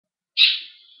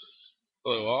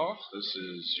Hello all, this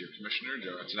is your Commissioner,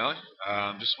 Joe Antonelli.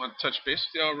 Just want to touch base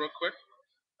with y'all real quick.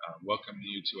 Welcome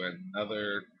you to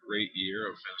another great year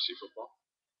of fantasy football.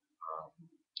 Um,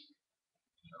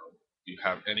 if you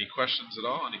have any questions at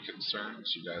all, any concerns,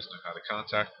 you guys know how to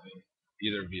contact me,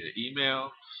 either via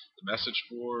email, the message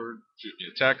board, shoot me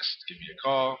a text, give me a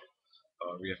call.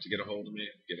 If you have to get a hold of me,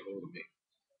 get a hold of me.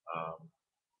 Um,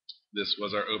 this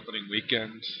was our opening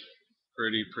weekend.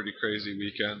 Pretty crazy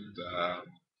weekend.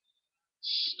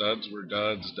 Studs were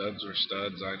duds, duds were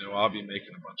studs. I know I'll be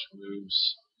making a bunch of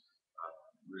moves,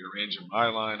 rearranging my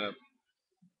lineup,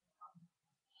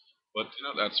 but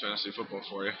that's fantasy football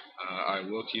for you. I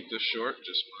will keep this short.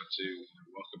 Just wanted to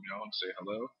welcome y'all and say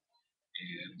hello,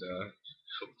 and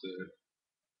hope to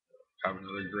have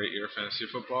another great year of fantasy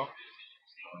football.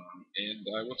 And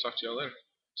I will talk to y'all later.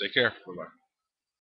 Take care. Bye bye.